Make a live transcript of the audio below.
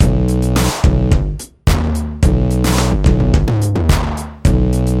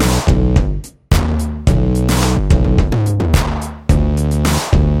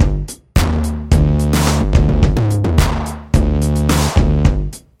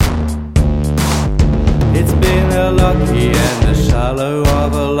shallow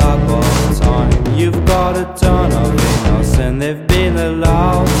of a lap of time. You've got a ton of enough, and they've been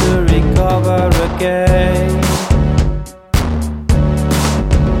allowed to recover again.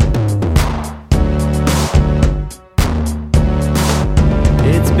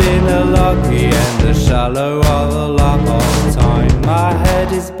 It's been a lucky and a shallow of a lap of time. My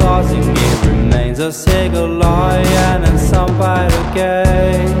head is buzzing, it remains a single lion and some bite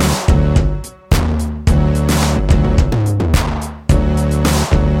again.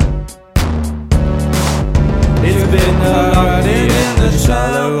 It's been a lucky and a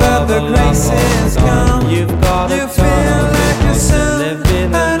shallow of a lap of time. You've got a ton of enough, and they've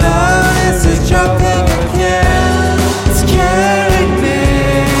been allowed to recover again. It's carrying me.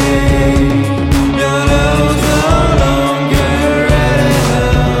 Your love's no longer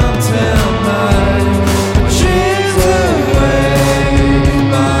relevant till my dreams away.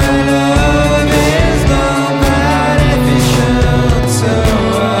 My love is not magnificent, so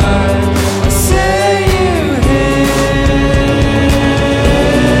I say you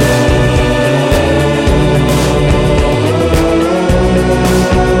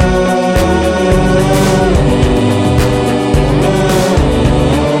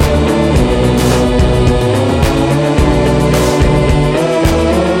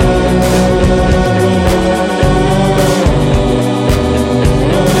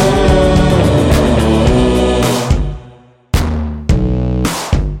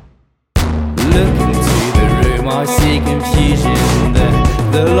Look into the room, I see confusion there.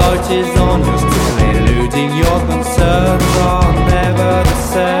 The light is on, you're still eluding. Your concerns are never the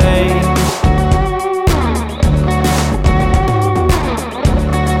same.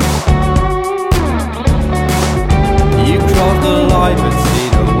 You cross the line but see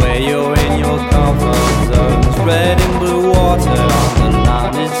the way you're in your comfort zone. Spreading blue water on the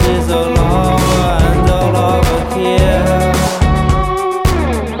land, it is all over and all over here.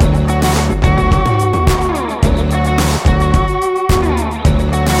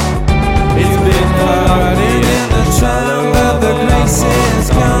 in the shallow of the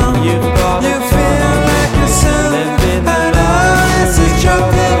graces.